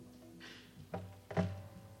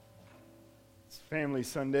Family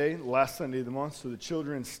Sunday, last Sunday of the month, so the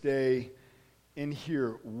children stay in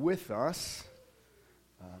here with us.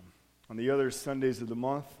 On the other Sundays of the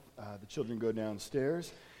month, the children go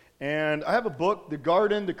downstairs. And I have a book, The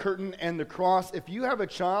Garden, the Curtain, and the Cross. If you have a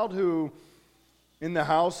child who, in the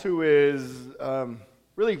house, who is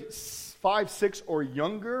really 5, 6, or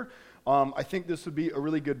younger, I think this would be a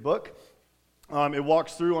really good book. It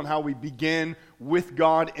walks through on how we begin with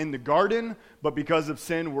God in the garden, but because of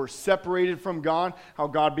sin, we're separated from God, how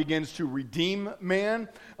God begins to redeem man.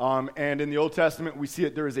 And in the Old Testament, we see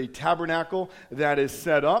that there is a tabernacle that is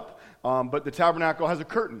set up, but the tabernacle has a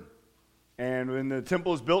curtain. And when the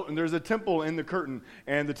temple is built, and there's a temple in the curtain,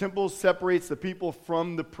 and the temple separates the people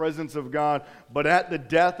from the presence of God. But at the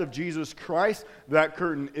death of Jesus Christ, that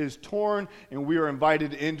curtain is torn, and we are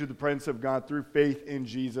invited into the presence of God through faith in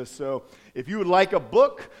Jesus. So if you would like a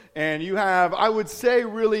book, and you have, I would say,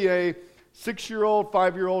 really a 6-year-old,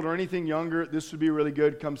 5-year-old, or anything younger, this would be really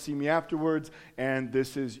good. Come see me afterwards, and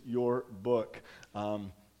this is your book.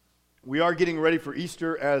 We are getting ready for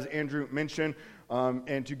Easter, as Andrew mentioned.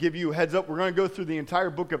 And to give you a heads up, we're going to go through the entire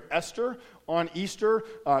book of Esther on Easter.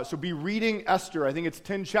 So be reading Esther. I think it's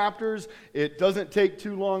 10 chapters. It doesn't take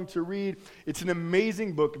too long to read. It's an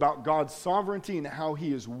amazing book about God's sovereignty and how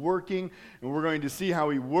He is working. And we're going to see how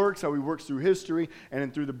He works through history, and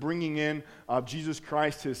then through the bringing in of Jesus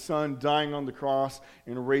Christ, His Son, dying on the cross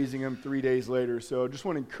and raising Him 3 days later. So I just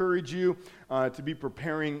want to encourage you to be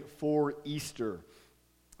preparing for Easter.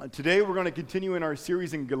 Today we're going to continue in our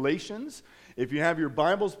series in Galatians. If you have your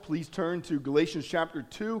Bibles, please turn to Galatians chapter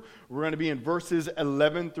 2. We're going to be in verses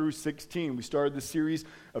 11 through 16. We started this series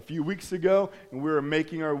a few weeks ago, and we're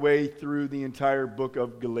making our way through the entire book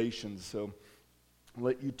of Galatians. So I'll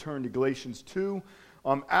let you turn to Galatians 2.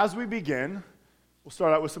 As we begin, we'll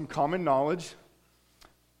start out with some common knowledge.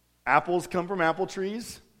 Apples come from apple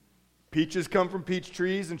trees. Peaches come from peach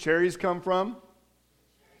trees, and cherries come from...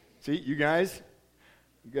 See, you guys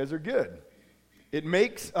are good. It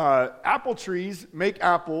makes, apple trees make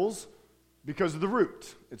apples because of the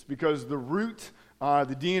root. It's because the root,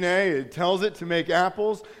 the DNA, it tells it to make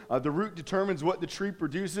apples. The root determines what the tree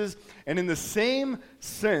produces. And in the same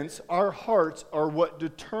sense, our hearts are what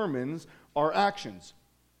determines our actions.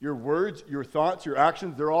 Your words, your thoughts, your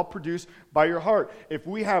actions, they're all produced by your heart. If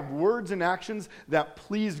we have words and actions that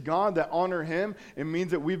please God, that honor Him, it means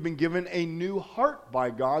that we've been given a new heart by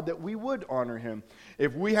God that we would honor Him.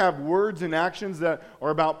 If we have words and actions that are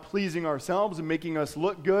about pleasing ourselves and making us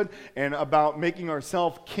look good and about making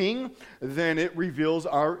ourselves king, then it reveals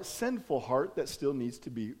our sinful heart that still needs to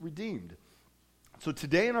be redeemed. So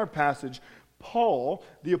today in our passage, Paul,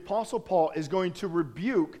 the Apostle Paul, is going to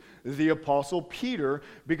rebuke the Apostle Peter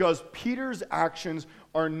because Peter's actions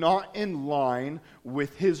are not in line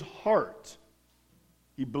with his heart.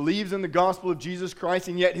 He believes in the gospel of Jesus Christ,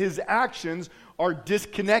 and yet his actions are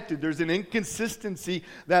disconnected. There's an inconsistency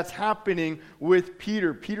that's happening with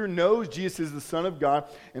Peter. Peter knows Jesus is the Son of God,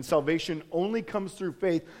 and salvation only comes through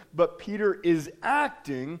faith, but Peter is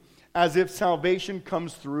acting as if salvation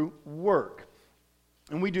comes through work.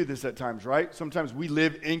 And we do this at times, right? Sometimes we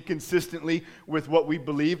live inconsistently with what we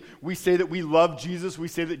believe. We say that we love Jesus. We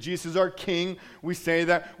say that Jesus is our King. We say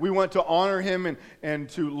that we want to honor Him and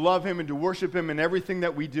to love Him and to worship Him in everything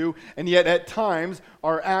that we do. And yet at times,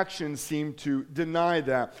 our actions seem to deny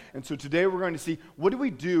that. And so today we're going to see, what do we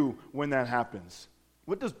do when that happens?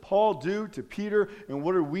 What does Paul do to Peter, and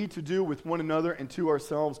what are we to do with one another and to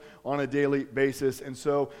ourselves on a daily basis? And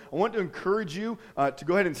so I want to encourage you to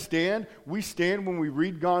go ahead and stand. We stand when we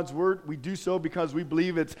read God's Word. We do so because we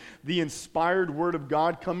believe it's the inspired Word of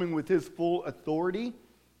God coming with His full authority.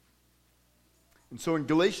 And so in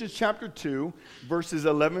Galatians chapter 2, verses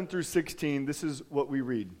 11 through 16, this is what we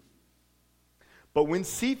read. But when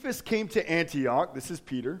Cephas came to Antioch, this is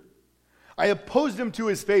Peter, I opposed him to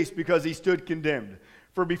his face because he stood condemned.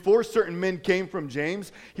 For before certain men came from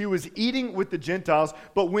James, he was eating with the Gentiles,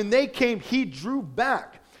 but when they came, he drew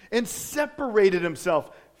back and separated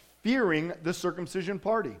himself, fearing the circumcision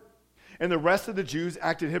party. And the rest of the Jews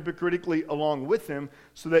acted hypocritically along with him,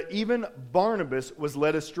 so that even Barnabas was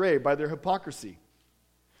led astray by their hypocrisy.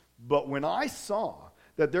 But when I saw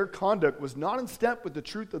that their conduct was not in step with the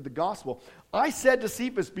truth of the gospel, I said to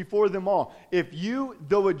Cephas before them all, if you,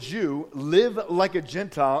 though a Jew, live like a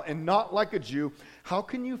Gentile and not like a Jew, how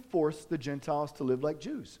can you force the Gentiles to live like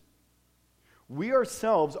Jews? We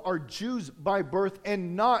ourselves are Jews by birth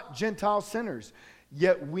and not Gentile sinners.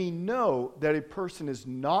 Yet we know that a person is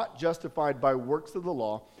not justified by works of the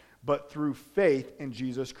law, but through faith in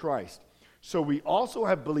Jesus Christ. So we also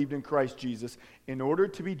have believed in Christ Jesus in order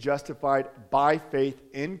to be justified by faith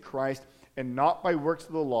in Christ and not by works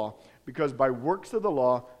of the law, because by works of the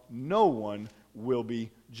law no one will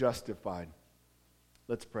be justified.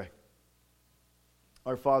 Let's pray.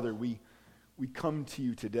 Our Father, we come to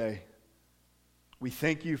you today. We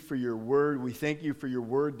thank you for your word. We thank you for your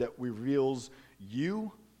word that reveals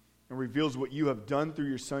you and reveals what you have done through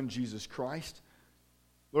your Son, Jesus Christ.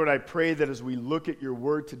 Lord, I pray that as we look at your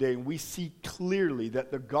word today and we see clearly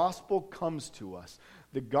that the gospel comes to us,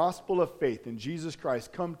 the gospel of faith in Jesus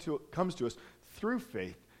Christ comes to us through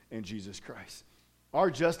faith in Jesus Christ. Our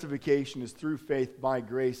justification is through faith by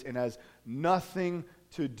grace and has nothing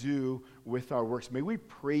to do with our works. May we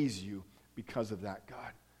praise you because of that,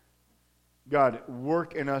 God. God,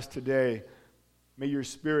 work in us today. May your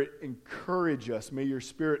Spirit encourage us. May your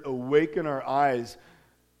Spirit awaken our eyes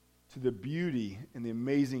to the beauty and the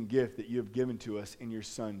amazing gift that you have given to us in your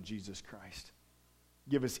Son, Jesus Christ.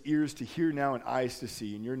 Give us ears to hear now and eyes to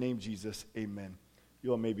see. In your name, Jesus, amen.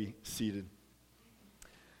 You all may be seated.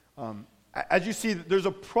 As you see, there's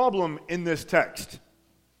a problem in this text.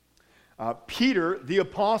 Peter, the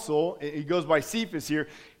apostle, he goes by Cephas here,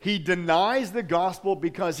 he denies the gospel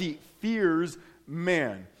because he fears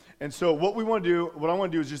man. And so what I want to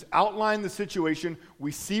do is just outline the situation.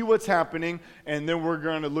 We see what's happening, and then we're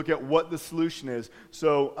going to look at what the solution is.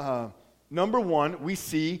 So, number one, we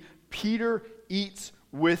see Peter eats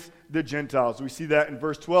with the Gentiles. We see that in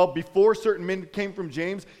verse 12. Before certain men came from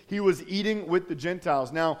James, he was eating with the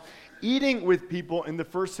Gentiles. Now, eating with people in the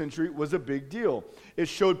first century was a big deal. It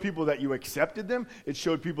showed people that you accepted them. It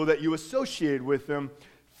showed people that you associated with them.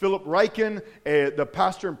 Philip Ryken, the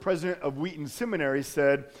pastor and president of Wheaton Seminary,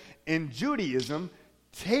 said, in Judaism,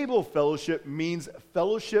 table fellowship means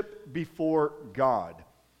fellowship before God.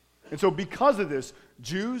 And so because of this,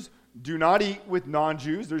 Jews do not eat with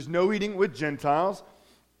non-Jews. There's no eating with Gentiles.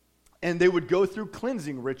 And they would go through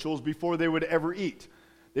cleansing rituals before they would ever eat.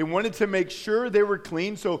 They wanted to make sure they were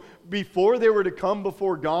clean, so before they were to come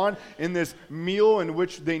before God in this meal in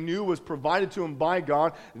which they knew was provided to them by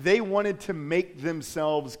God, they wanted to make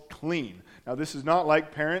themselves clean. Now, this is not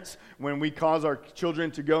like parents when we cause our children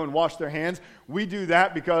to go and wash their hands. We do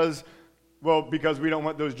that because we don't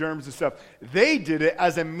want those germs and stuff. They did it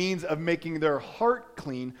as a means of making their heart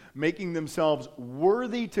clean, making themselves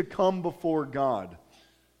worthy to come before God.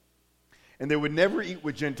 And they would never eat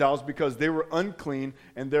with Gentiles because they were unclean,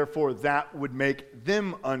 and therefore that would make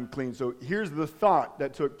them unclean. So here's the thought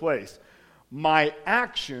that took place. My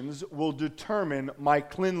actions will determine my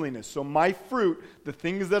cleanliness. So my fruit, the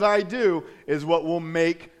things that I do, is what will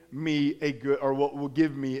make me what will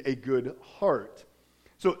give me a good heart.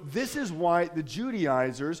 So this is why the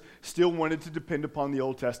Judaizers still wanted to depend upon the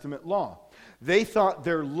Old Testament law. They thought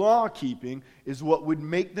their law keeping is what would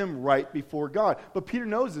make them right before God. But Peter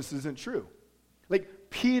knows this isn't true.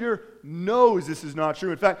 Peter knows this is not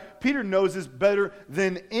true. In fact, Peter knows this better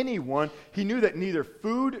than anyone. He knew that neither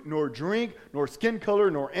food, nor drink, nor skin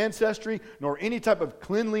color, nor ancestry, nor any type of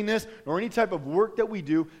cleanliness, nor any type of work that we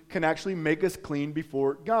do can actually make us clean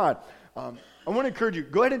before God. I want to encourage you,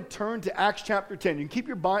 go ahead and turn to Acts chapter 10. You can keep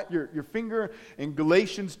your finger in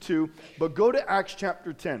Galatians 2, but go to Acts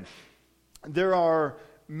chapter 10. There are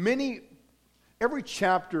every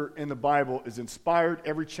chapter in the Bible is inspired,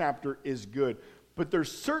 every chapter is good. But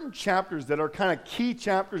there's certain chapters that are kind of key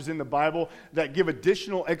chapters in the Bible that give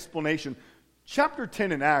additional explanation. Chapter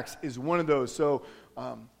 10 in Acts is one of those. So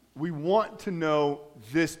we want to know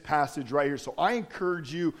this passage right here. So I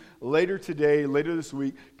encourage you later today, later this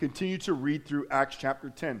week, continue to read through Acts chapter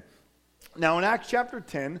 10. Now in Acts chapter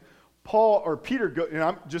 10, Peter,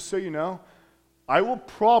 and just so you know, I will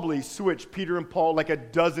probably switch Peter and Paul like a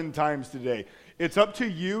dozen times today. It's up to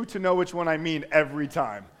you to know which one I mean every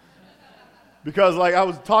time. Because I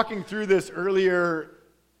was talking through this earlier,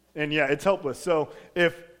 and yeah, it's helpless. So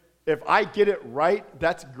if I get it right,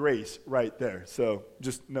 that's grace right there. So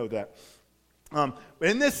just know that.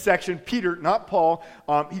 In this section, Peter, not Paul,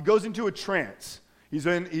 he goes into a trance. He's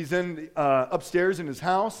in upstairs in his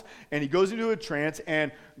house, and he goes into a trance,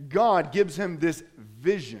 and God gives him this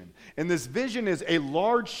vision. And this vision is a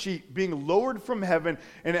large sheet being lowered from heaven,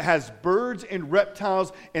 and it has birds and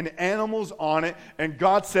reptiles and animals on it. And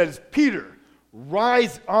God says, Peter,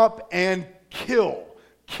 rise up and kill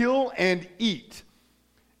and eat.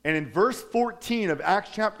 And in verse 14 of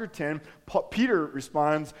Acts chapter 10, Peter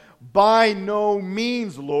responds, by no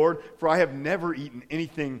means, Lord, for I have never eaten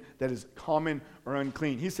anything that is common or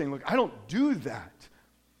unclean. He's saying, look, I don't do that.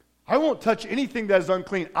 I won't touch anything that is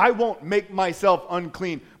unclean. I won't make myself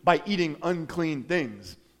unclean by eating unclean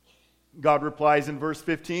things. God replies in verse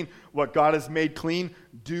 15, what God has made clean,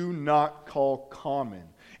 do not call common.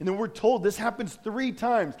 And then we're told this happens 3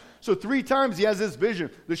 times. So 3 times he has this vision,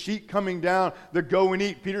 the sheep coming down, the go and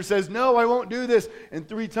eat. Peter says, no, I won't do this. And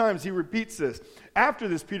 3 times he repeats this. After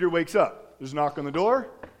this, Peter wakes up. There's a knock on the door.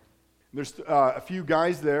 There's a few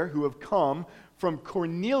guys there who have come from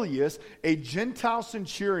Cornelius, a Gentile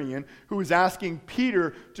centurion who is asking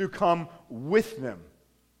Peter to come with them.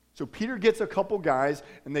 So Peter gets a couple guys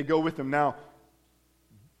and they go with him. Now,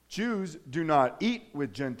 Jews do not eat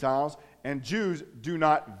with Gentiles, and Jews do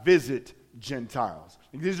not visit Gentiles.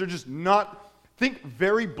 These are just not, think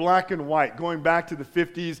very black and white, going back to the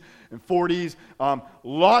 50s and 40s.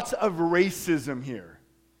 Lots of racism here.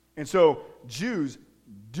 And so Jews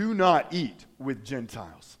do not eat with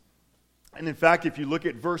Gentiles. And in fact, if you look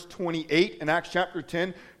at verse 28 in Acts chapter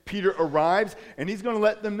 10, Peter arrives and he's going to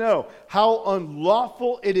let them know how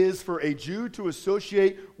unlawful it is for a Jew to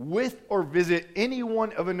associate with or visit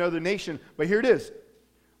anyone of another nation. But here it is.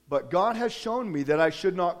 But God has shown me that I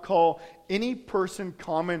should not call any person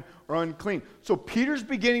common or unclean. So Peter's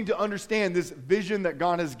beginning to understand this vision that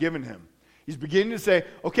God has given him. He's beginning to say,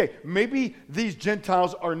 okay, maybe these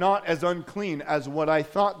Gentiles are not as unclean as what I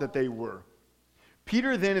thought that they were.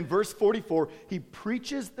 Peter then, in verse 44, he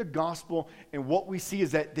preaches the gospel, and what we see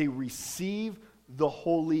is that they receive the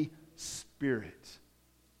Holy Spirit.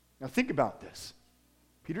 Now think about this.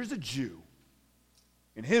 Peter's a Jew.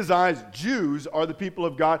 In his eyes, Jews are the people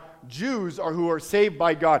of God. Jews are who are saved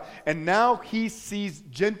by God. And now he sees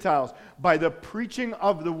Gentiles, by the preaching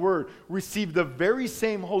of the word, receive the very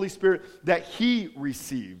same Holy Spirit that he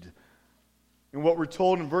received. And what we're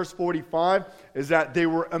told in verse 45 is that they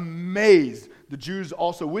were amazed. The Jews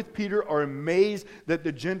also with Peter are amazed that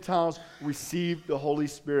the Gentiles received the Holy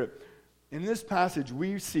Spirit. In this passage,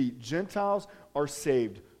 we see Gentiles are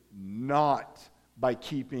saved not by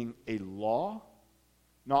keeping a law,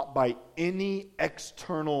 not by any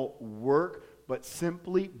external work, but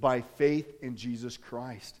simply by faith in Jesus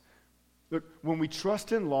Christ. Look, when we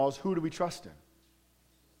trust in laws, who do we trust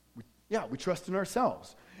in? We trust in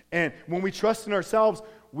ourselves. And when we trust in ourselves,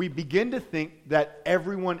 we begin to think that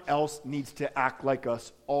everyone else needs to act like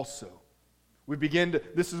us also.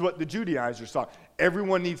 This is what the Judaizers thought.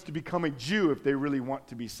 Everyone needs to become a Jew if they really want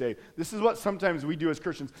to be saved. This is what sometimes we do as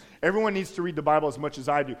Christians. Everyone needs to read the Bible as much as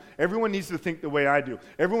I do. Everyone needs to think the way I do.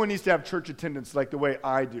 Everyone needs to have church attendance like the way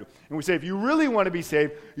I do. And we say, if you really want to be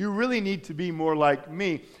saved, you really need to be more like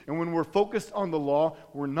me. And when we're focused on the law,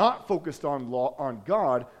 we're not focused on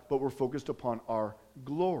God, but we're focused upon our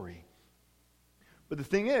glory. But the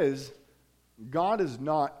thing is, God is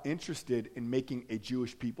not interested in making a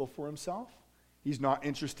Jewish people for himself. He's not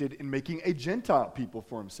interested in making a Gentile people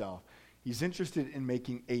for himself. He's interested in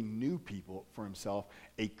making a new people for himself,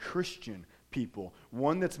 a Christian people,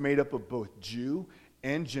 one that's made up of both Jew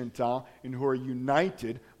and Gentile and who are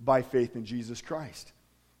united by faith in Jesus Christ.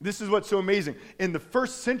 This is what's so amazing. In the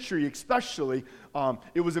first century especially,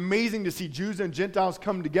 it was amazing to see Jews and Gentiles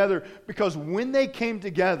come together, because when they came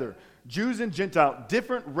together, Jews and Gentiles,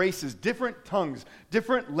 different races, different tongues,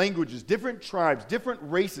 different languages, different tribes, different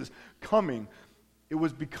races coming, it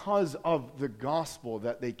was because of the gospel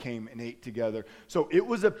that they came and ate together. So it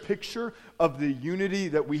was a picture of the unity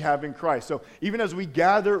that we have in Christ. So even as we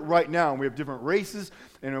gather right now, and we have different races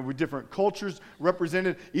and with different cultures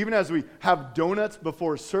represented, even as we have donuts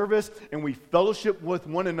before service and we fellowship with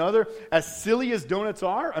one another, as silly as donuts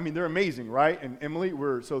are, I mean, they're amazing, right? And Emily,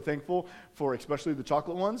 we're so thankful for especially the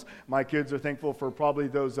chocolate ones. My kids are thankful for probably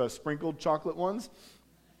those sprinkled chocolate ones.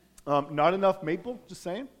 Not enough maple, just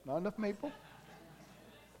saying, not enough maple.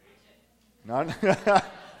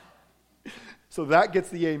 So that gets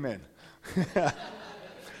the amen.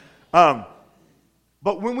 But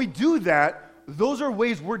when we do that, those are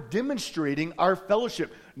ways we're demonstrating our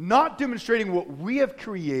fellowship. Not demonstrating what we have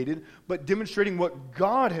created, but demonstrating what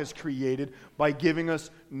God has created by giving us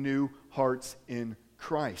new hearts in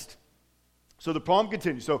Christ. So the problem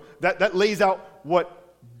continues. So that lays out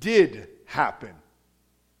what did happen.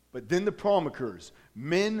 But then the problem occurs.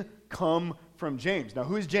 Men come from James. Now,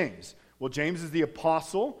 who is James? Well, James is the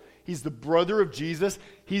apostle. He's the brother of Jesus.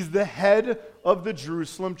 He's the head of the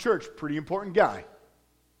Jerusalem church. Pretty important guy.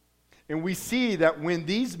 And we see that when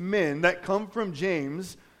these men that come from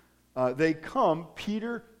James,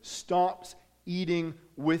 Peter stops eating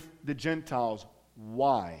with the Gentiles.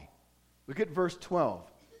 Why? Look at verse 12.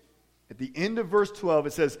 At the end of verse 12,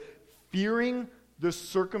 it says, fearing the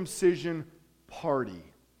circumcision party.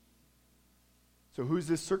 So who's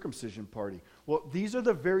this circumcision party? Well, these are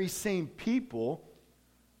the very same people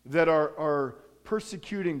that are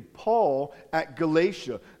persecuting Paul at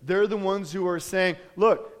Galatia. They're the ones who are saying,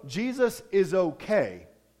 look, Jesus is okay.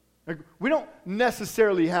 Like, we don't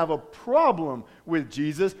necessarily have a problem with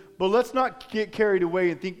Jesus, but let's not get carried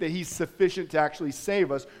away and think that he's sufficient to actually save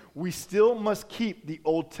us. We still must keep the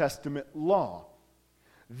Old Testament law.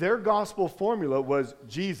 Their gospel formula was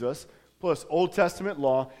Jesus plus Old Testament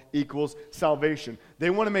law equals salvation. They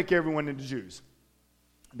want to make everyone into Jews.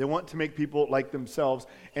 They want to make people like themselves,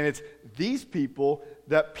 and it's these people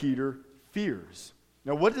that Peter fears.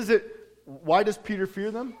 Now, why does Peter fear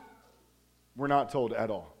them? We're not told at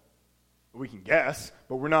all. We can guess,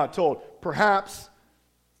 but we're not told. Perhaps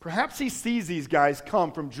he sees these guys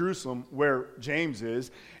come from Jerusalem, where James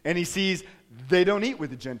is, and he sees they don't eat with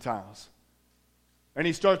the Gentiles. And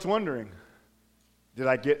he starts wondering, did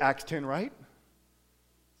I get Acts 10 right?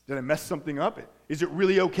 Did I mess something up? Is it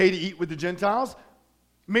really okay to eat with the Gentiles?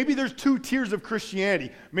 Maybe there's two tiers of Christianity.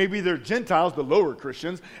 Maybe there's Gentiles, the lower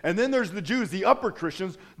Christians, and then there's the Jews, the upper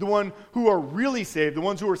Christians, the one who are really saved, the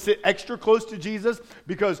ones who are sit extra close to Jesus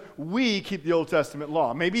because we keep the Old Testament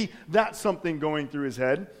law. Maybe that's something going through his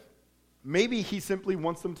head. Maybe he simply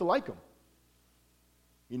wants them to like him.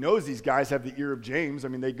 He knows these guys have the ear of James. I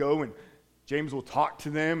mean, they go and James will talk to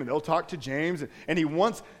them, and they'll talk to James, and he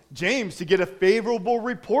wants James to get a favorable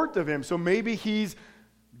report of him. So maybe he's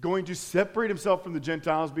going to separate himself from the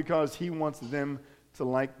Gentiles because he wants them to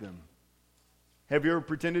like them. Have you ever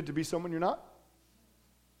pretended to be someone you're not?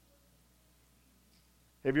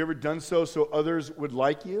 Have you ever done so others would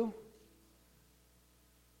like you?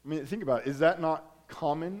 I mean, think about it. Is that not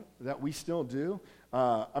common that we still do?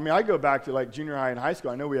 I go back to like junior high and high school.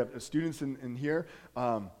 I know we have students in here.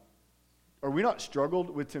 Are we not struggled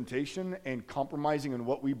with temptation and compromising on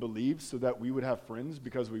what we believe so that we would have friends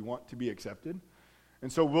because we want to be accepted?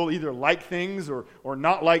 And so we'll either like things or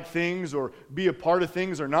not like things, or be a part of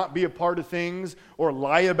things or not be a part of things, or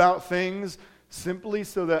lie about things simply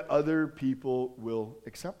so that other people will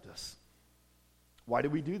accept us. Why do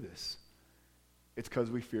we do this? It's because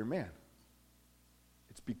we fear man.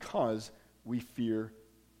 It's because we fear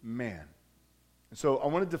man. And so I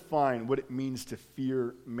want to define what it means to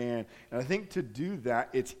fear man. And I think to do that,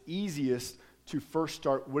 it's easiest to first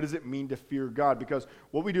start, what does it mean to fear God? Because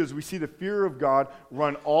what we do is we see the fear of God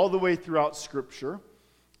run all the way throughout Scripture,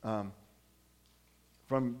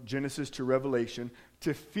 from Genesis to Revelation.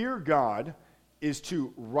 To fear God is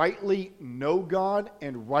to rightly know God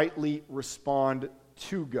and rightly respond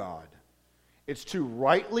to God. It's to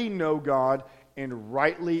rightly know God and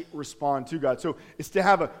rightly respond to God. So it's to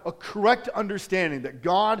have a correct understanding that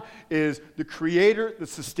God is the creator, the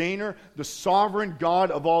sustainer, the sovereign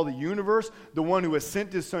God of all the universe, the one who has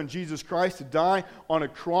sent his son Jesus Christ to die on a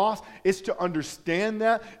cross. It's to understand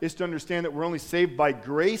that. It's to understand that we're only saved by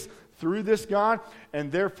grace through this God, and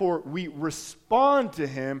therefore we respond to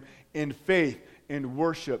him in faith, in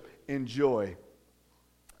worship, in joy.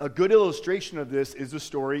 A good illustration of this is the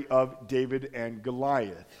story of David and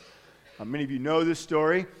Goliath. Many of you know this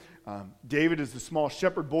story. David is the small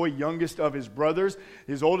shepherd boy, youngest of his brothers.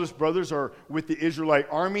 His oldest brothers are with the Israelite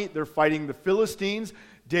army. They're fighting the Philistines.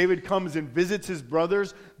 David comes and visits his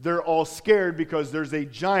brothers. They're all scared because there's a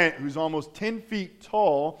giant who's almost 10 feet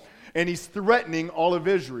tall, and he's threatening all of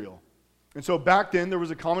Israel. And so back then, there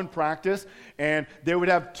was a common practice, and they would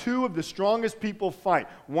have two of the strongest people fight,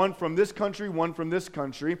 one from this country, one from this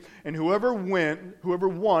country, and whoever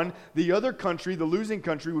won, the other country, the losing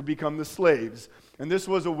country, would become the slaves. And this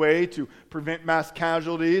was a way to prevent mass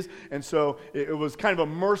casualties, and so it was kind of a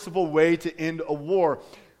merciful way to end a war.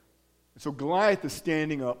 So Goliath is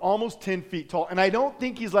standing up, almost 10 feet tall, and I don't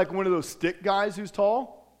think he's like one of those stick guys who's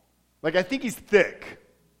tall. Like, I think he's thick.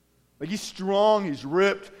 Like, he's strong, he's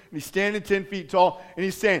ripped, and he's standing 10 feet tall, and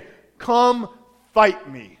he's saying, "Come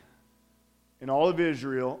fight me." And all of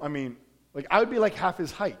Israel, I would be like half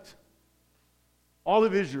his height. All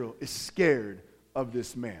of Israel is scared of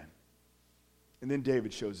this man. And then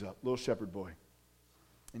David shows up, little shepherd boy.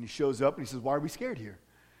 And he shows up, and he says, "Why are we scared here?"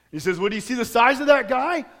 He says, "Well, do you see the size of that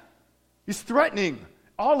guy? He's threatening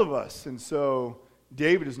all of us." And so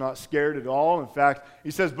David is not scared at all. In fact, he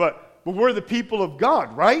says, but we're the people of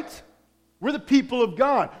God, right? We're the people of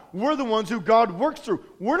God. We're the ones who God works through.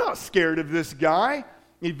 We're not scared of this guy.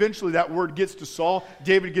 Eventually that word gets to Saul.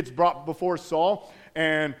 David gets brought before Saul.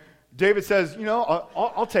 And David says,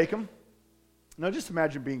 I'll take him. Now just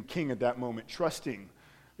imagine being king at that moment, trusting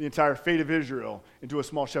the entire fate of Israel into a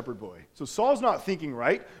small shepherd boy. So Saul's not thinking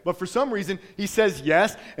right, but for some reason he says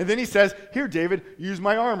yes. And then he says, "Here, David, use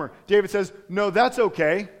my armor." David says, "No, that's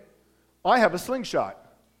okay. I have a slingshot.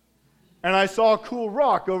 And I saw a cool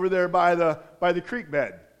rock over there by the creek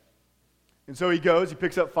bed." And so he goes, he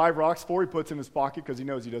picks up 5 rocks, 4 he puts in his pocket because he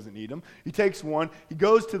knows he doesn't need them. He takes 1, he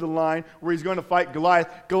goes to the line where he's going to fight Goliath.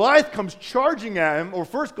 Goliath comes charging at him, or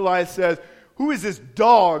first Goliath says, "Who is this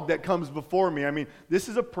dog that comes before me?" I mean, this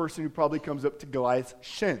is a person who probably comes up to Goliath's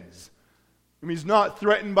shins. I mean, he's not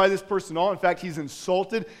threatened by this person at all. In fact, he's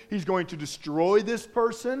insulted. He's going to destroy this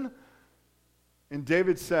person. And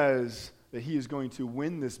David says that he is going to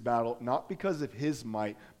win this battle, not because of his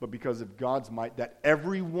might, but because of God's might, that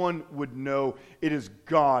everyone would know it is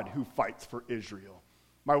God who fights for Israel.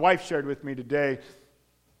 My wife shared with me today,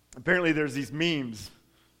 apparently there's these memes.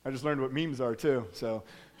 I just learned what memes are too, so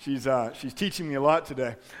she's teaching me a lot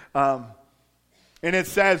today. And it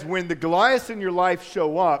says, when the Goliaths in your life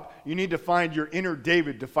show up, you need to find your inner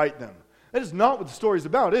David to fight them. That is not what the story's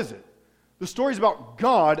about, is it? The story's about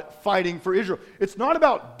God fighting for Israel. It's not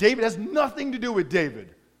about David. It has nothing to do with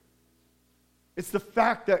David. It's the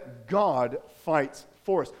fact that God fights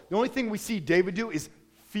for us. The only thing we see David do is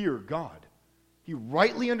fear God. He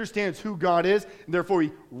rightly understands who God is, and therefore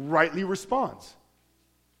he rightly responds.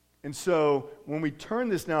 And so when we turn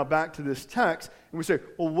this now back to this text, and we say,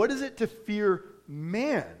 well, what is it to fear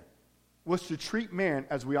man? Well, it's to treat man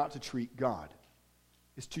as we ought to treat God.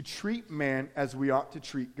 Is to treat man as we ought to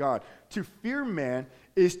treat God. To fear man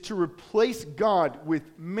is to replace God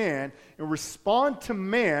with man and respond to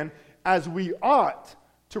man as we ought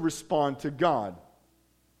to respond to God.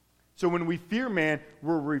 So when we fear man,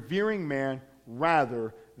 we're revering man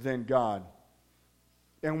rather than God.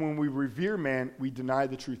 And when we revere man, we deny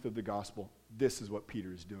the truth of the gospel. This is what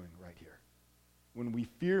Peter is doing right here. When we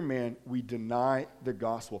fear man, we deny the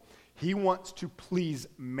gospel. He wants to please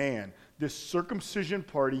man, this circumcision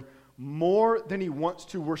party, more than he wants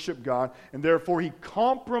to worship God, and therefore he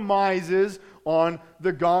compromises on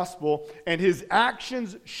the gospel, and his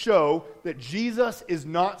actions show that Jesus is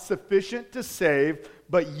not sufficient to save,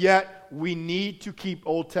 but yet we need to keep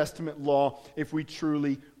Old Testament law if we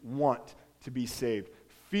truly want to be saved.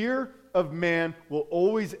 Fear of man will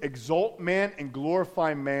always exalt man and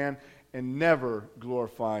glorify man, and never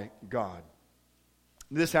glorify God.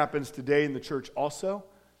 This happens today in the church also.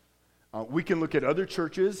 We can look at other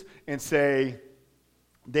churches and say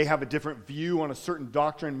they have a different view on a certain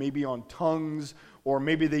doctrine, maybe on tongues, or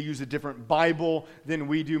maybe they use a different Bible than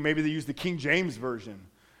we do. Maybe they use the King James Version.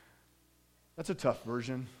 That's a tough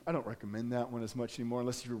version. I don't recommend that one as much anymore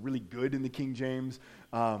unless you're really good in the King James.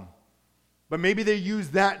 But maybe they use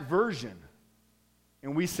that version.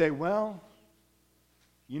 And we say, well,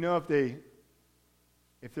 you know, if they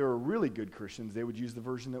were really good Christians, they would use the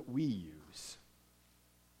version that we use.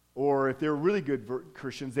 Or if they were really good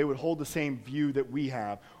Christians, they would hold the same view that we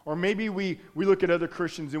have. Or maybe we look at other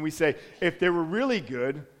Christians and we say, if they were really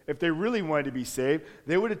good, if they really wanted to be saved,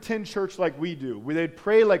 they would attend church like we do. They'd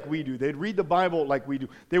pray like we do. They'd read the Bible like we do.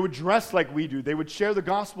 They would dress like we do. They would share the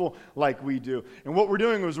gospel like we do. And what we're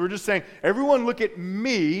doing is we're just saying, everyone look at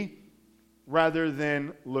me rather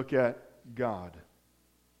than look at God.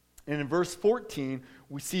 And in verse 14,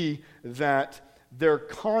 we see that their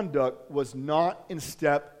conduct was not in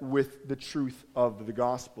step with the truth of the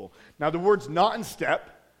gospel. Now, the words not in step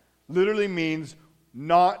literally means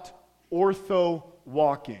not ortho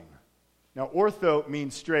walking. Now, ortho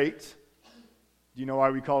means straight. Do you know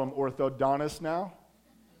why we call them orthodontists now?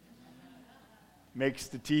 Makes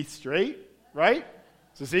the teeth straight, right?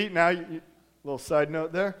 So see, now, little side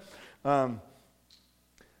note there.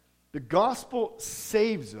 The gospel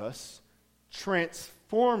saves us,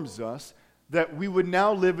 transforms us, that we would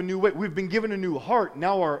now live a new way. We've been given a new heart.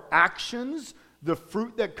 Now our actions, the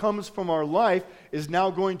fruit that comes from our life, is now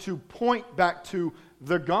going to point back to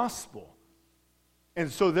the gospel.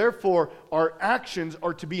 And so therefore, our actions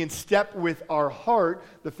are to be in step with our heart,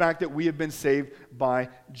 the fact that we have been saved by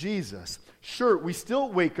Jesus. Sure, we still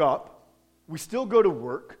wake up, we still go to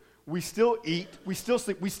work, we still eat, we still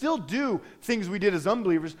sleep, we still do things we did as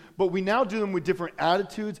unbelievers, but we now do them with different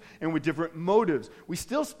attitudes and with different motives. We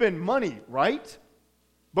still spend money, right?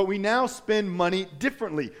 But we now spend money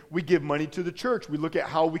differently. We give money to the church. We look at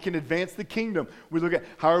how we can advance the kingdom. We look at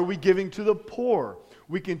how are we giving to the poor.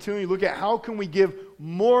 We continue to look at how can we give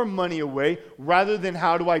more money away rather than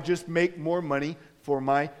how do I just make more money for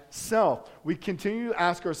myself. We continue to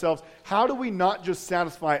ask ourselves, how do we not just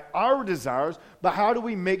satisfy our desires, but how do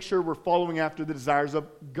we make sure we're following after the desires of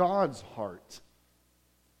God's heart?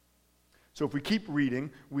 So if we keep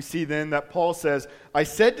reading, we see then that Paul says, I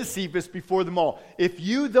said to Cephas before them all, if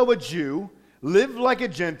you, though a Jew, live like a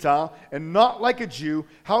Gentile and not like a Jew,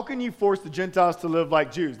 how can you force the Gentiles to live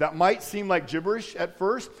like Jews? That might seem like gibberish at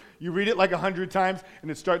first. You read it like 100 times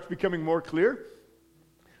and it starts becoming more clear.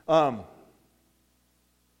 Paul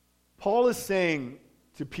is saying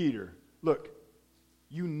to Peter look,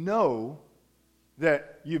 you know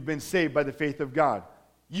that you've been saved by the faith of God.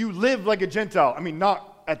 You live like a Gentile. I mean,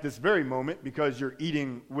 not at this very moment because you're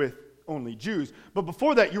eating with only Jews, but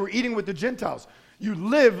before that you were eating with the Gentiles. You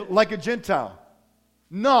live like a Gentile,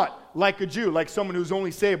 not like a Jew, like someone who's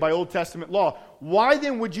only saved by Old Testament law. Why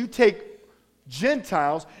then would you take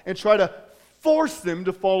Gentiles and try to force them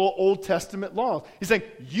to follow Old Testament laws? He's saying,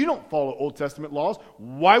 you don't follow Old Testament laws.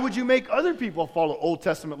 Why would you make other people follow Old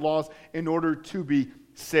Testament laws in order to be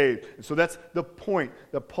saved? And so that's the point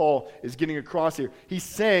that Paul is getting across here. He's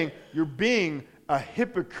saying, you're being a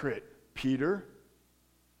hypocrite, Peter.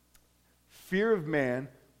 Fear of man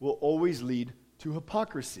will always lead to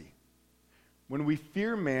hypocrisy. When we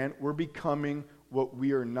fear man, we're becoming what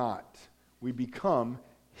we are not. We become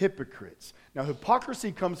hypocrites. Now,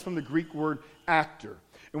 hypocrisy comes from the Greek word actor.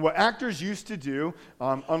 And what actors used to do,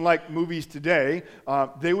 unlike movies today,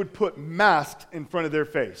 they would put masks in front of their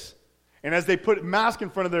face. And as they put mask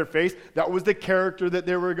in front of their face, that was the character that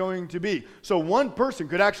they were going to be. So one person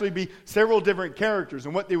could actually be several different characters.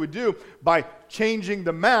 And what they would do, by changing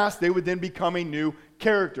the mask, they would then become a new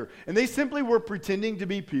character. And they simply were pretending to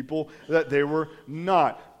be people that they were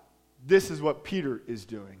not. This is what Peter is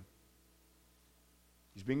doing.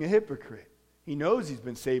 He's being a hypocrite. He knows he's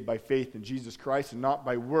been saved by faith in Jesus Christ and not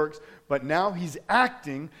by works, but now he's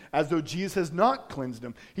acting as though Jesus has not cleansed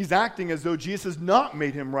him. He's acting as though Jesus has not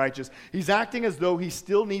made him righteous. He's acting as though he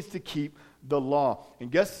still needs to keep the law.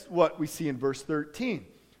 And guess what we see in verse 13?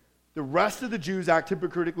 The rest of the Jews act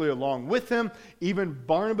hypocritically along with him. Even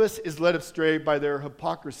Barnabas is led astray by their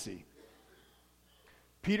hypocrisy.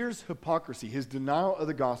 Peter's hypocrisy, his denial of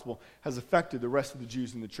the gospel, has affected the rest of the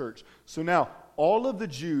Jews in the church. So now, all of the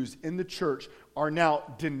Jews in the church are now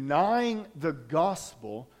denying the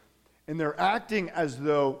gospel, and they're acting as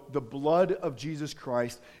though the blood of Jesus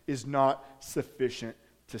Christ is not sufficient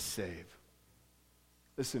to save.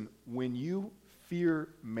 Listen, when you fear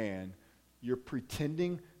man, you're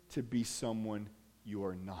pretending to be someone you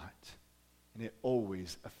are not. And it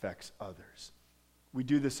always affects others. We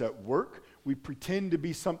do this at work. We pretend to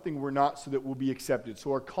be something we're not so that we'll be accepted.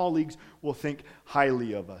 So our colleagues will think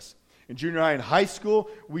highly of us. In junior high and high school,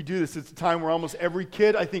 we do this. It's a time where almost every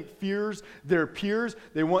kid, I think, fears their peers.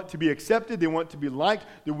 They want to be accepted. They want to be liked.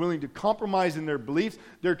 They're willing to compromise in their beliefs.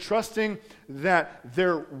 They're trusting that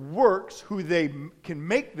their works, who they can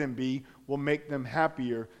make them be, will make them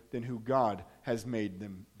happier than who God has made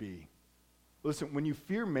them be. Listen, when you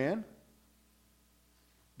fear man,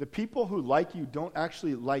 the people who like you don't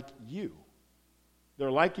actually like you.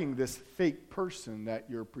 They're liking this fake person that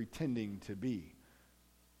you're pretending to be.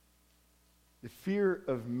 The fear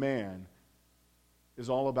of man is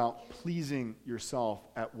all about pleasing yourself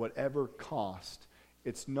at whatever cost.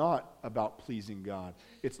 It's not about pleasing God.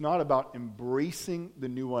 It's not about embracing the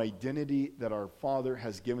new identity that our Father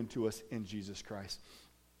has given to us in Jesus Christ.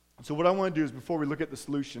 So what I want to do is, before we look at the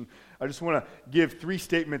solution, I just want to give 3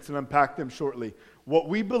 statements and unpack them shortly. What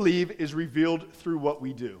we believe is revealed through what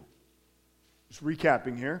we do. Just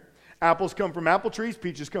recapping here. Apples come from apple trees,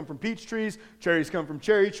 peaches come from peach trees, cherries come from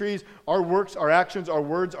cherry trees. Our works, our actions, our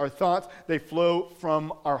words, our thoughts, they flow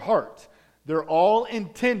from our heart. They're all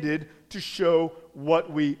intended to show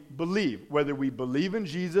what we believe, whether we believe in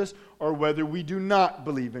Jesus or whether we do not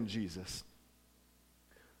believe in Jesus.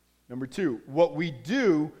 Number 2, what we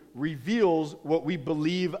do reveals what we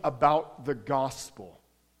believe about the gospel.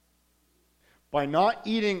 By not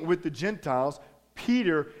eating with the Gentiles,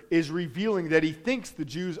 Peter is revealing that he thinks the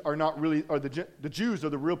Jews are not really, or the Jews are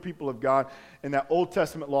the real people of God, and that Old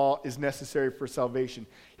Testament law is necessary for salvation.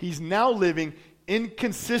 He's now living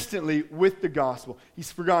inconsistently with the gospel.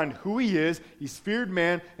 He's forgotten who he is. He's feared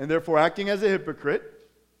man, and therefore acting as a hypocrite.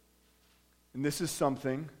 And this is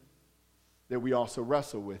something that we also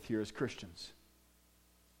wrestle with here as Christians.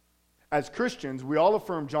 As Christians, we all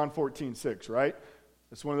affirm John 14:6, right?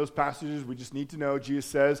 It's one of those passages we just need to know. Jesus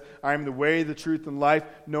says, I am the way, the truth, and life.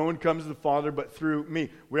 No one comes to the Father but through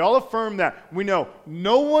me. We all affirm that. We know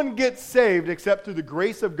no one gets saved except through the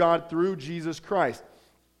grace of God through Jesus Christ.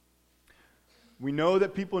 We know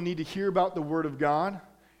that people need to hear about the Word of God.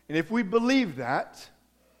 And if we believe that,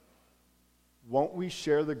 won't we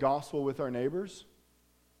share the gospel with our neighbors?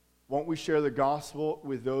 Won't we share the gospel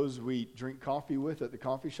with those we drink coffee with at the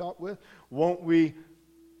coffee shop with? Won't we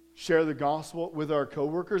share the gospel with our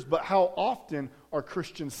coworkers? But how often are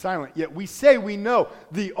Christians silent? Yet we say we know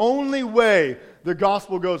the only way the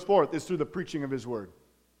gospel goes forth is through the preaching of His Word.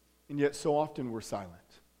 And yet so often we're silent.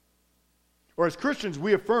 Or as Christians,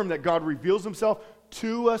 we affirm that God reveals Himself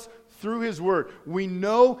to us through His Word. We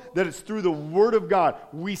know that it's through the Word of God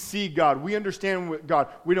we see God. We understand God.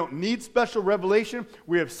 We don't need special revelation.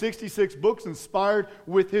 We have 66 books inspired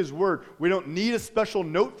with His Word. We don't need a special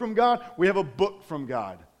note from God. We have a book from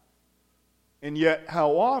God. And yet,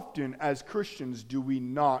 how often as Christians do we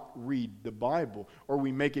not read the Bible? Or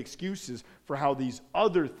we make excuses for how these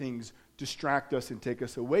other things distract us and take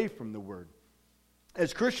us away from the Word?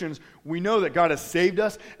 As Christians, we know that God has saved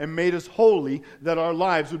us and made us holy, that our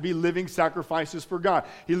lives would be living sacrifices for God.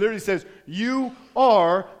 He literally says, you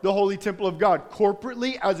are the holy temple of God,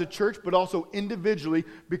 corporately as a church, but also individually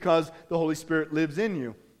because the Holy Spirit lives in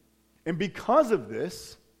you. And because of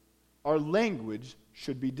this, our language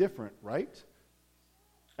should be different, right?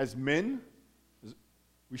 As men,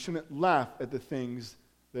 we shouldn't laugh at the things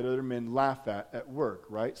that other men laugh at work,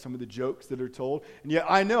 right? Some of the jokes that are told. And yet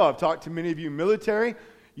I know, I've talked to many of you military.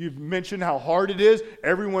 You've mentioned how hard it is.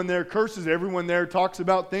 Everyone there curses. Everyone there talks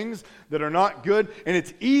about things that are not good. And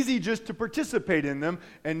it's easy just to participate in them.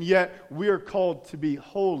 And yet we are called to be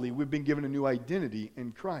holy. We've been given a new identity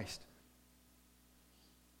in Christ.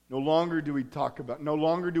 No longer do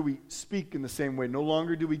we speak in the same way. No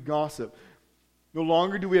longer do we gossip. No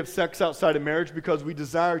longer do we have sex outside of marriage because we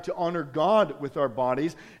desire to honor God with our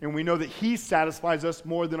bodies, and we know that He satisfies us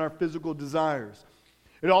more than our physical desires.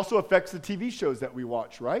 It also affects the TV shows that we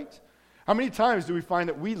watch, right? How many times do we find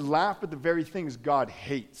that we laugh at the very things God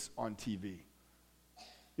hates on TV?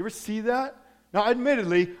 You ever see that? Now,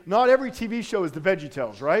 admittedly, not every TV show is the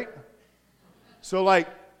VeggieTales, right? So,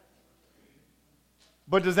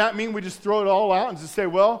 but does that mean we just throw it all out and just say,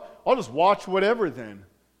 well, I'll just watch whatever then?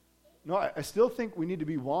 No, I still think we need to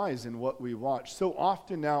be wise in what we watch. So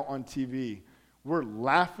often now on TV, we're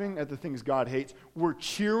laughing at the things God hates. We're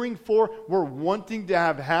cheering for, we're wanting to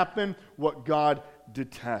have happen what God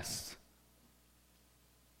detests.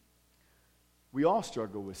 We all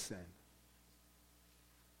struggle with sin.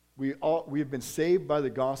 We have been saved by the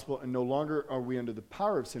gospel, and no longer are we under the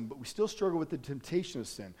power of sin, but we still struggle with the temptation of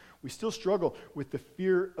sin. We still struggle with the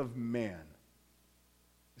fear of man.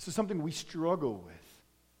 This is something we struggle with.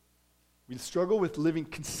 We struggle with living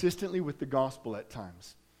consistently with the gospel at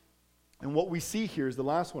times. And what we see here is the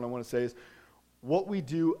last one I want to say is what we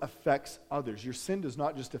do affects others. Your sin does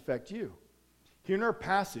not just affect you. Here in our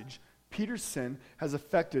passage, Peter's sin has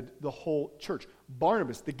affected the whole church.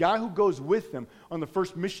 Barnabas, the guy who goes with them on the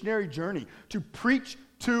first missionary journey to preach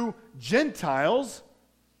to Gentiles,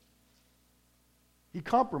 he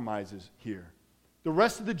compromises here. The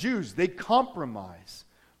rest of the Jews, they compromise.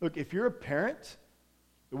 Look, if you're a parent,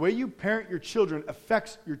 the way you parent your children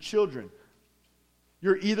affects your children.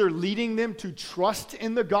 You're either leading them to trust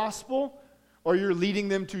in the gospel or you're leading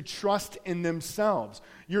them to trust in themselves.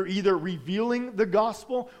 You're either revealing the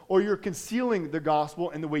gospel or you're concealing the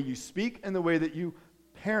gospel in the way you speak and the way that you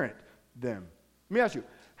parent them. Let me ask you,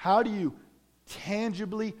 how do you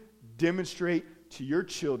tangibly demonstrate to your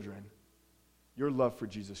children your love for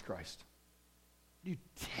Jesus Christ? How do you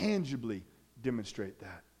tangibly demonstrate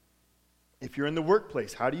that? If you're in the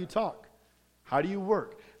workplace, how do you talk? How do you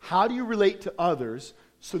work? How do you relate to others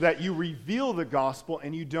so that you reveal the gospel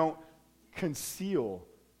and you don't conceal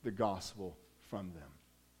the gospel from them?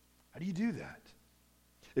 How do you do that?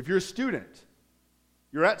 If you're a student,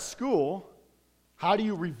 you're at school, how do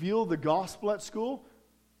you reveal the gospel at school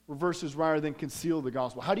versus rather than conceal the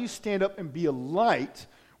gospel? How do you stand up and be a light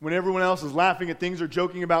when everyone else is laughing at things or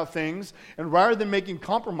joking about things? And rather than making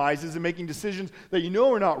compromises and making decisions that you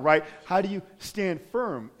know are not right, how do you stand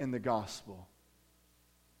firm in the gospel?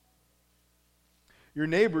 Your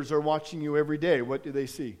neighbors are watching you every day. What do they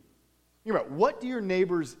see? Think about, what do your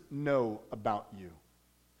neighbors know about you?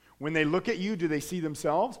 When they look at you, do they see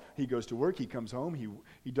themselves? He goes to work, he comes home,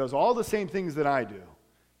 he does all the same things that I do.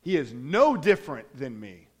 He is no different than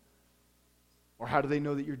me. Or how do they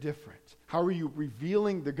know that you're different? How are you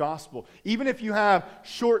revealing the gospel? Even if you have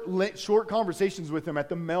short conversations with them at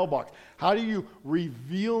the mailbox, how are you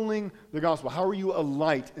revealing the gospel? How are you a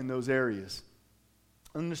light in those areas?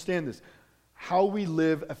 Understand this. How we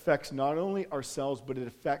live affects not only ourselves, but it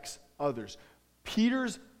affects others.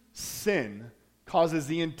 Peter's sin causes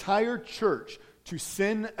the entire church to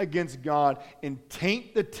sin against God and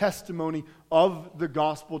taint the testimony of the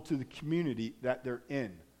gospel to the community that they're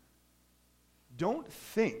in. Don't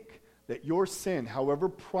think that your sin, however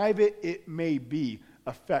private it may be,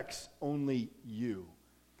 affects only you.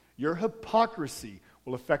 Your hypocrisy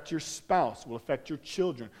will affect your spouse, will affect your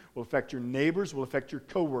children, will affect your neighbors, will affect your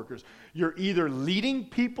coworkers. You're either leading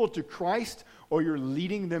people to Christ or you're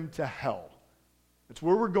leading them to hell. That's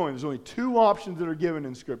where we're going. There's only two options that are given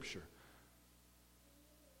in Scripture.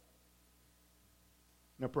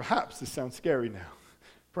 Now, perhaps this sounds scary now.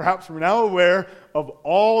 Perhaps we're now aware of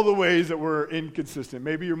all the ways that we're inconsistent.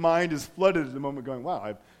 Maybe your mind is flooded at the moment going, wow,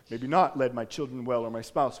 I've maybe not led my children well, or my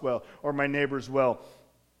spouse well, or my neighbors well.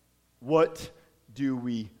 What do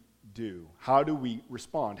we do? How do we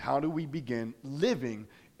respond? How do we begin living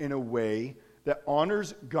in a way that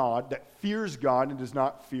honors God, that fears God, and does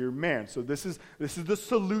not fear man? So this is the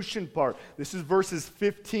solution part. This is verses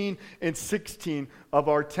 15 and 16 of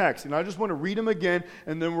our text. And I just want to read them again,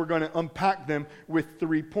 and then we're going to unpack them with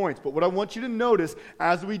 3 points. But what I want you to notice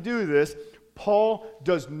as we do this, Paul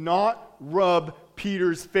does not rub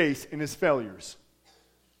Peter's face in his failures.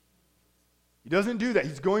 He doesn't do that.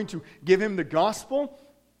 He's going to give him the gospel.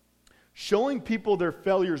 Showing people their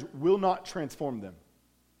failures will not transform them.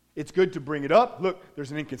 It's good to bring it up. Look,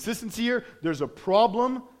 there's an inconsistency here. There's a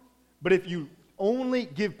problem. But if you only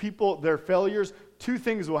give people their failures, 2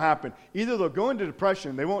 things will happen. Either they'll go into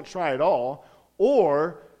depression, they won't try at all,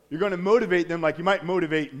 or you're going to motivate them like you might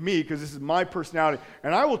motivate me, because this is my personality.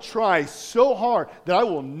 And I will try so hard that I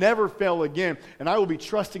will never fail again. And I will be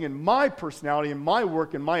trusting in my personality and my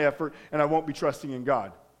work and my effort, and I won't be trusting in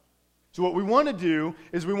God. So what we want to do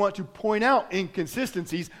is we want to point out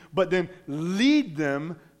inconsistencies, but then lead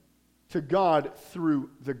them to God through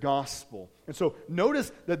the gospel. And so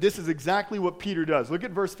notice that this is exactly what Peter does. Look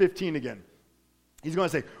at verse 15 again. He's going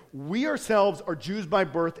to say, we ourselves are Jews by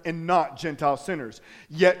birth and not Gentile sinners.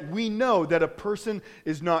 Yet we know that a person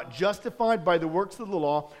is not justified by the works of the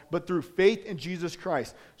law, but through faith in Jesus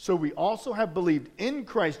Christ. So we also have believed in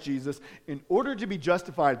Christ Jesus in order to be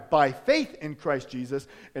justified by faith in Christ Jesus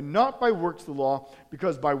and not by works of the law,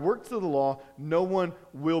 because by works of the law no one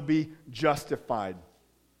will be justified.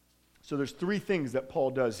 So there's 3 things that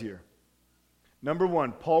Paul does here. Number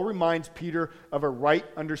 1, Paul reminds Peter of a right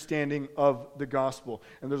understanding of the gospel.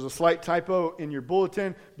 And there's a slight typo in your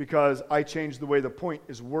bulletin because I changed the way the point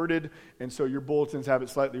is worded, and so your bulletins have it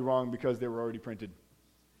slightly wrong because they were already printed.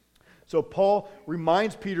 So Paul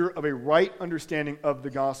reminds Peter of a right understanding of the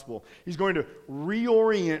gospel. He's going to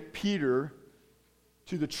reorient Peter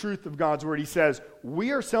to the truth of God's word. He says,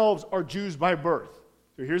 we ourselves are Jews by birth.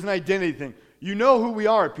 So here's an identity thing. You know who we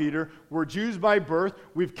are, Peter. We're Jews by birth.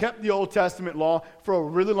 We've kept the Old Testament law for a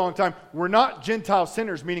really long time. We're not Gentile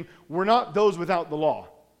sinners, meaning we're not those without the law.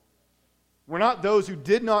 We're not those who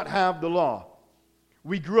did not have the law.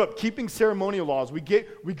 We grew up keeping ceremonial laws. We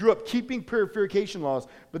grew up keeping purification laws.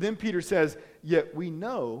 But then Peter says, yet we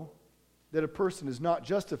know that a person is not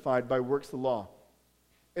justified by works of the law.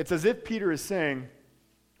 It's as if Peter is saying,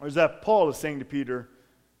 or as if Paul is saying to Peter,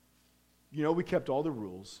 you know, we kept all the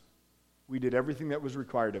rules. We did everything that was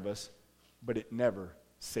required of us, but it never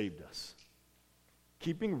saved us.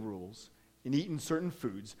 Keeping rules and eating certain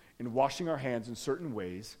foods and washing our hands in certain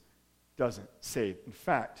ways doesn't save. In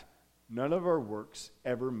fact, none of our works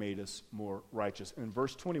ever made us more righteous. And in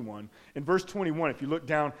verse 21, if you look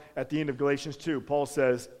down at the end of Galatians 2, Paul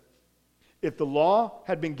says, if the law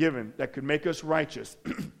had been given that could make us righteous,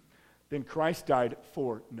 then Christ died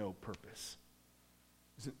for no purpose.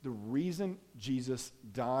 The reason Jesus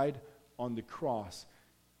died on the cross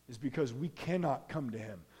is because we cannot come to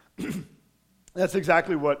him. That's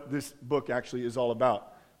exactly what this book actually is all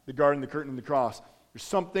about. The garden, the curtain, and the cross. There's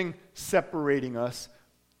something separating us,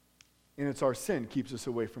 and it's our sin keeps us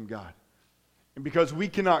away from God. And because we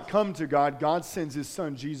cannot come to God, God sends his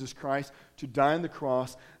son, Jesus Christ, to die on the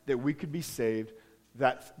cross that we could be saved,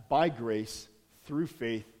 that by grace, through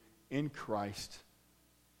faith in Christ.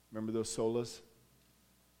 Remember those solas?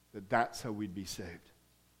 That's how we'd be saved.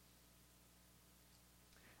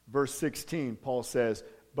 Verse 16, Paul says,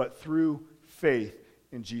 but through faith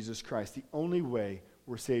in Jesus Christ. The only way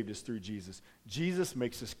we're saved is through Jesus. Jesus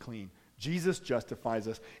makes us clean. Jesus justifies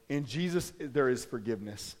us. In Jesus, there is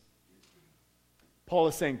forgiveness. Paul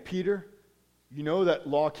is saying, Peter, you know that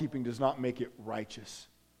law keeping does not make it righteous.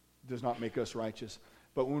 It does not make us righteous.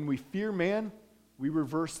 But when we fear man, we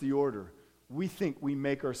reverse the order. We think we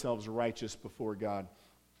make ourselves righteous before God.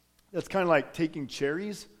 That's kind of like taking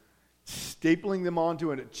cherries, stapling them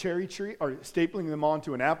onto a cherry tree, or stapling them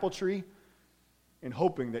onto an apple tree, and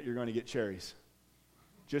hoping that you're going to get cherries.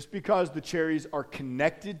 Just because the cherries are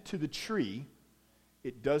connected to the tree,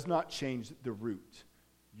 it does not change the root.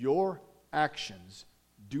 Your actions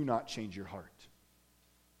do not change your heart.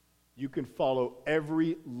 You can follow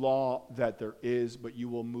every law that there is, but you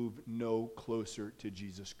will move no closer to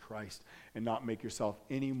Jesus Christ and not make yourself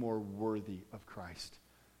any more worthy of Christ.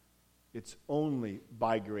 It's only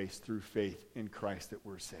by grace through faith in Christ that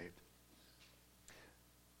we're saved.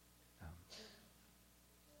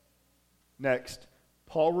 Next,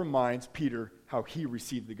 Paul reminds Peter how he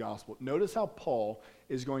received the gospel. Notice how Paul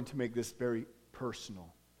is going to make this very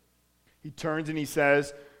personal. He turns and he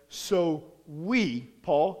says, so we,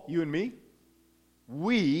 Paul, you and me,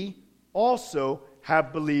 we also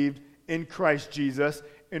have believed in Christ Jesus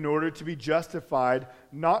in order to be justified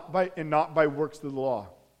not by works of the law.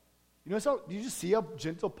 You know, do you just see how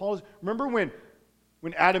gentle Paul is? Remember when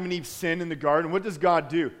Adam and Eve sin in the garden, what does God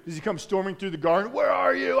do? Does he come storming through the garden? Where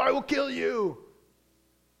are you? I will kill you.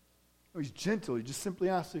 No, he's gentle. He just simply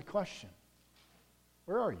asks a question.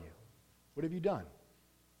 Where are you? What have you done?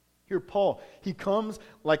 Here, Paul, he comes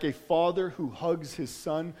like a father who hugs his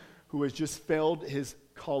son who has just failed his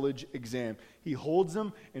college exam. He holds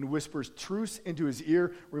him and whispers truths into his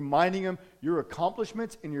ear, reminding him, your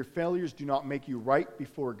accomplishments and your failures do not make you right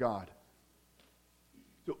before God.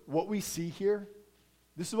 So what we see here,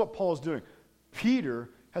 this is what Paul is doing. Peter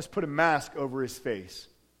has put a mask over his face.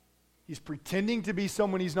 He's pretending to be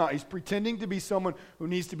someone he's not. He's pretending to be someone who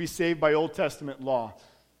needs to be saved by Old Testament law.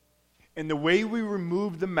 And the way we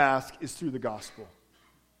remove the mask is through the gospel.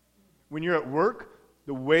 When you're at work,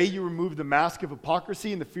 the way you remove the mask of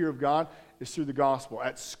hypocrisy and the fear of God is through the gospel.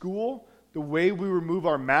 At school, the way we remove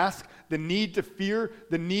our mask, the need to fear,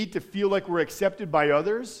 the need to feel like we're accepted by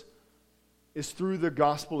others, is through the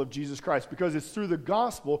gospel of Jesus Christ. Because it's through the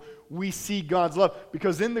gospel we see God's love.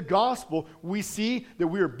 Because in the gospel, we see that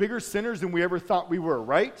we are bigger sinners than we ever thought we were,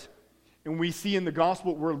 right? And we see in the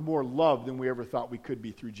gospel we're more loved than we ever thought we could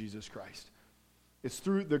be through Jesus Christ. It's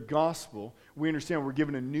through the gospel we understand we're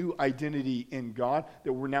given a new identity in God,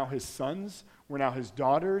 that we're now his sons, we're now his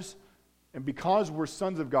daughters. And because we're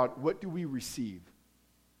sons of God, what do we receive?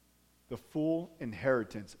 The full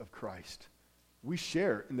inheritance of Christ. We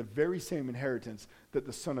share in the very same inheritance that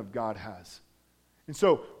the Son of God has. And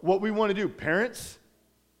so what we want to do, parents,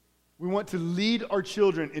 we want to lead our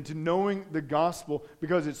children into knowing the gospel,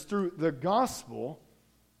 because it's through the gospel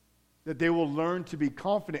that they will learn to be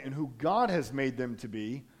confident in who God has made them to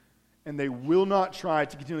be, and they will not try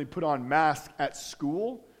to continually put on masks at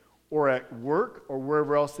school or at work or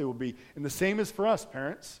wherever else they will be. And the same is for us,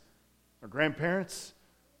 parents, or grandparents,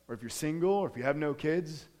 or if you're single, or if you have no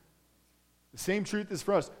kids. The same truth is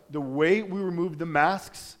for us. The way we remove the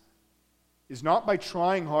masks is not by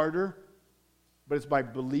trying harder, but it's by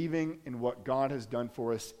believing in what God has done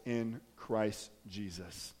for us in Christ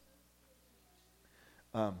Jesus.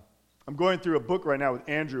 I'm going through a book right now with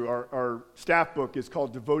Andrew. Our staff book is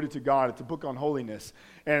called Devoted to God. It's a book on holiness.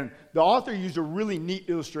 And the author used a really neat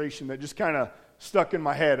illustration that just kind of stuck in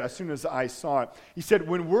my head as soon as I saw it. He said,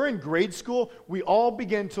 when we're in grade school, we all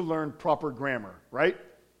begin to learn proper grammar, right?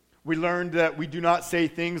 We learned that we do not say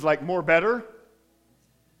things like more better.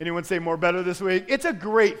 Anyone say more better this week? It's a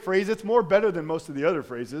great phrase. It's more better than most of the other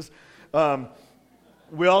phrases.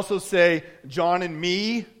 We also say John and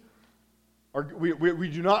me. We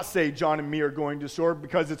do not say John and me are going to the store,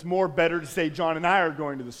 because it's more better to say John and I are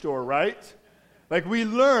going to the store, right? Like, we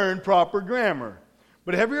learn proper grammar.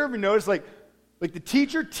 But have you ever noticed, like the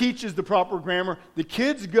teacher teaches the proper grammar, the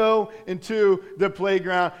kids go into the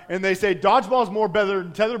playground and they say dodgeball is more better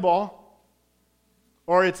than tetherball.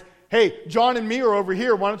 Or it's, hey, John and me are over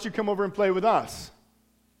here, why don't you come over and play with us?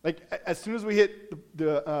 Like, as soon as we hit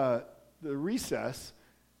the recess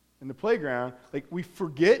in the playground, like, we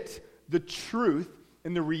forget the truth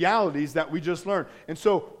and the realities that we just learned. And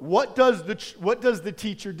so what does the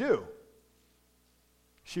teacher do?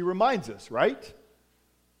 She reminds us, right?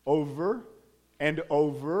 Over and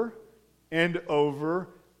over and over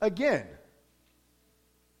again.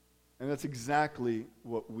 And that's exactly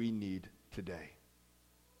what we need today.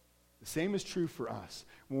 The same is true for us.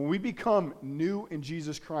 When we become new in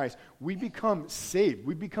Jesus Christ, we become saved.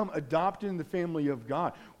 We become adopted in the family of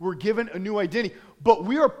God. We're given a new identity. But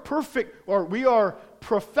we are perfect, or we are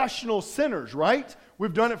professional sinners, right?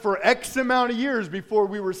 We've done it for X amount of years before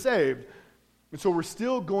we were saved. And so we're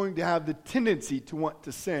still going to have the tendency to want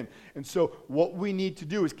to sin. And so what we need to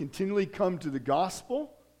do is continually come to the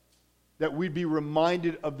gospel, that we'd be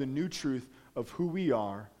reminded of the new truth of who we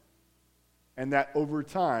are, and that over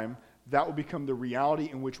time, that will become the reality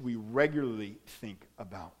in which we regularly think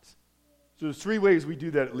about. So there's 3 ways we do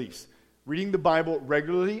that at least. Reading the Bible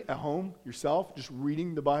regularly at home, yourself, just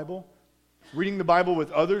reading the Bible. Reading the Bible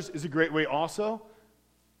with others is a great way also.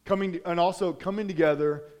 Coming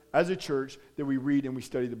together as a church that we read and we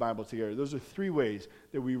study the Bible together. Those are 3 ways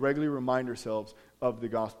that we regularly remind ourselves of the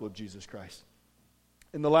gospel of Jesus Christ.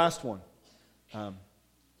 And the last one,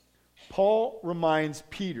 Paul reminds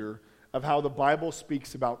Peter of how the Bible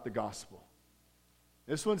speaks about the gospel.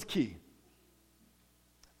 This one's key.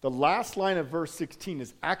 The last line of verse 16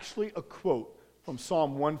 is actually a quote from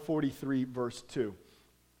Psalm 143, verse 2.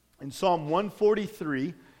 In Psalm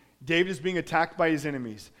 143, David is being attacked by his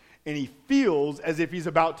enemies. and he feels as if he's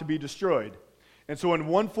about to be destroyed. And so in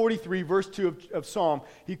 143, verse 2 of Psalm,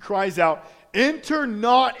 he cries out, "Enter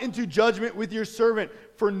not into judgment with your servant,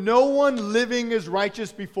 for no one living is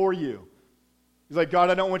righteous before you." He's like, God,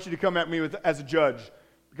 I don't want you to come at me as a judge.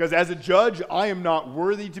 Because as a judge, I am not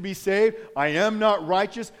worthy to be saved. I am not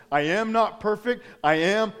righteous. I am not perfect. I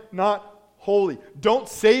am not holy. Don't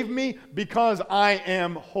save me because I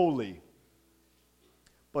am holy.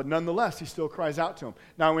 But nonetheless, he still cries out to him.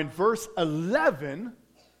 Now in verse 11,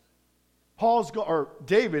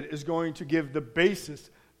 David is going to give the basis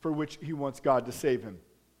for which he wants God to save him.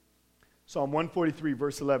 Psalm 143,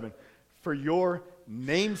 verse 11. "For your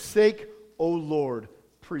name's sake, O Lord,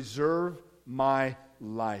 preserve my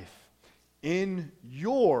life. In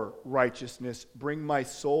your righteousness, bring my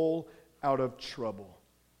soul out of trouble."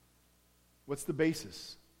 What's the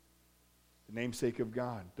basis? The namesake of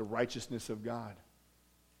God, the righteousness of God.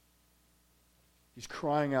 He's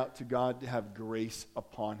crying out to God to have grace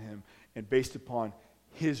upon him and based upon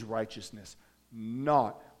his righteousness,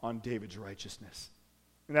 not on David's righteousness.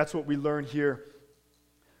 And that's what we learn here.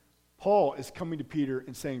 Paul is coming to Peter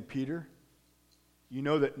and saying, Peter, you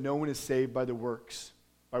know that no one is saved by works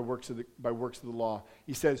of the law.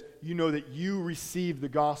 He says, you know that you receive the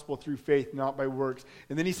gospel through faith, not by works.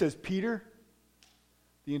 And then he says, Peter,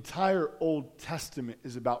 the entire Old Testament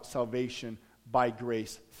is about salvation by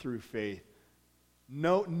grace through faith.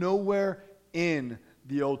 Nowhere in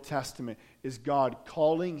the Old Testament is God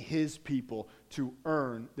calling his people to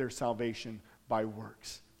earn their salvation by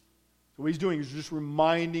works. So what he's doing is just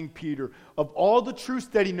reminding Peter of all the truths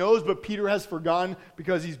that he knows, but Peter has forgotten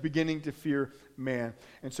because he's beginning to fear man.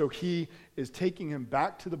 And so he is taking him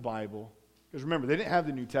back to the Bible. Because remember, they didn't have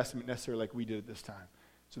the New Testament necessarily like we did at this time.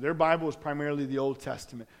 So their Bible is primarily the Old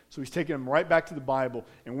Testament. So he's taking him right back to the Bible.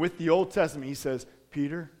 And with the Old Testament, he says,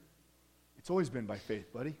 Peter, it's always been by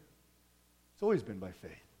faith, buddy. It's always been by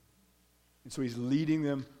faith. And so he's leading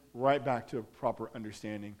them right back to a proper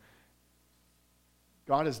understanding.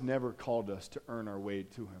 God has never called us to earn our way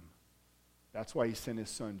to him. That's why he sent his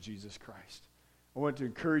son, Jesus Christ. I want to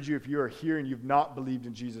encourage you, if you are here and you've not believed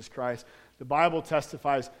in Jesus Christ, the Bible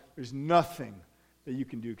testifies there's nothing that you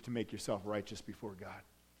can do to make yourself righteous before God.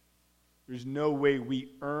 There's no way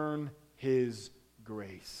we earn his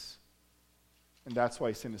grace. And that's why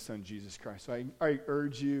he sent his son, Jesus Christ. So I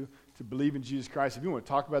urge you to believe in Jesus Christ. If you want to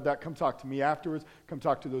talk about that, come talk to me afterwards. Come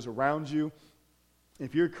talk to those around you.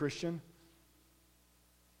 If you're a Christian,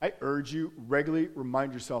 I urge you, regularly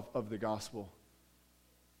remind yourself of the gospel.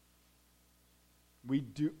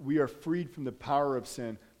 We are freed from the power of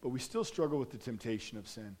sin, but we still struggle with the temptation of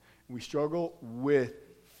sin. And we struggle with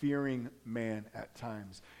fearing man at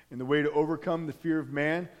times. And the way to overcome the fear of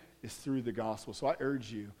man is through the gospel. So I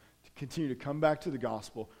urge you to continue to come back to the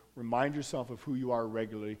gospel, remind yourself of who you are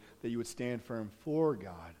regularly, that you would stand firm for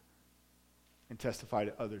God and testify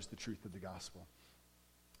to others the truth of the gospel.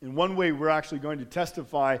 In one way, we're actually going to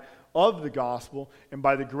testify of the gospel, and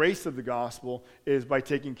by the grace of the gospel, is by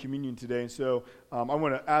taking communion today. And so I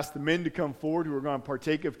want to ask the men to come forward who are going to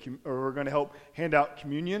partake of, or who are going to help hand out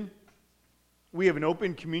communion. We have an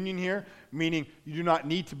open communion here, meaning you do not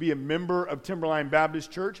need to be a member of Timberline Baptist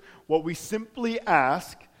Church. What we simply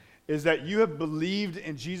ask is that you have believed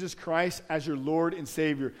in Jesus Christ as your Lord and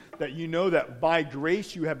Savior, that you know that by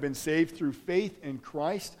grace you have been saved through faith in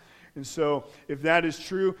Christ. And so, if that is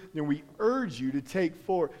true, then we urge you to take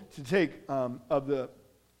of the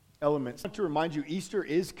elements. I want to remind you, Easter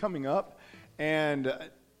is coming up, and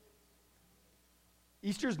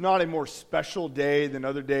Easter is not a more special day than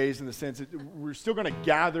other days in the sense that we're still going to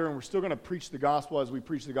gather and we're still going to preach the gospel as we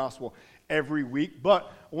preach the gospel every week. But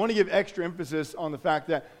I want to give extra emphasis on the fact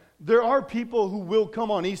that there are people who will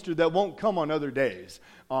come on Easter that won't come on other days.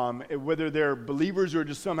 Whether they're believers or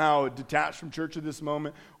just somehow detached from church at this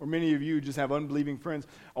moment, or many of you just have unbelieving friends.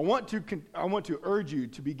 I want to urge you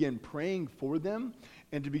to begin praying for them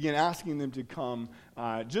and to begin asking them to come,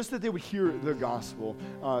 just that they would hear the gospel,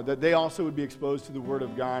 that they also would be exposed to the Word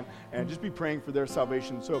of God, and just be praying for their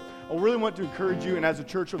salvation. So I really want to encourage you, and as a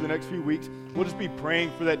church over the next few weeks, we'll just be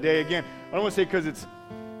praying for that day. Again, I don't want to say because it's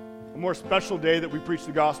a more special day that we preach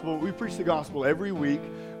the gospel. We preach the gospel every week,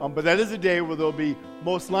 but that is a day where there'll be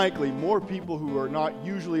most likely more people who are not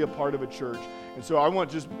usually a part of a church. And so I want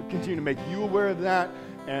to just continue to make you aware of that,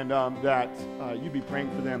 and that you be praying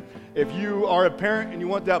for them. If you are a parent and you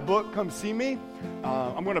want that book, come see me.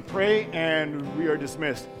 I'm going to pray, and we are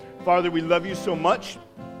dismissed. Father, we love you so much.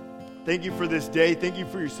 Thank you for this day. Thank you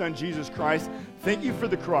for your son, Jesus Christ. Thank you for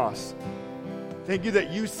the cross. Thank you that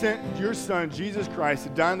you sent your son, Jesus Christ, to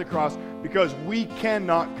die on the cross because we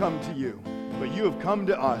cannot come to you. But you have come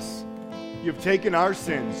to us. You have taken our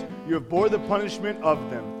sins. You have bore the punishment of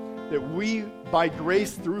them, that we, by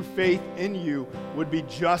grace through faith in you, would be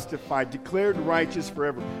justified, declared righteous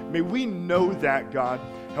forever. May we know that, God.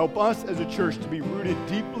 Help us as a church to be rooted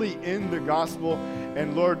deeply in the gospel.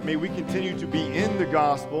 And Lord, may we continue to be in the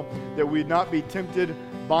gospel, that we not be tempted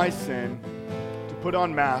by sin to put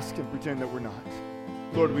on masks and pretend that we're not.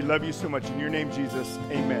 Lord, we love you so much. In your name, Jesus,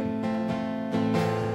 amen.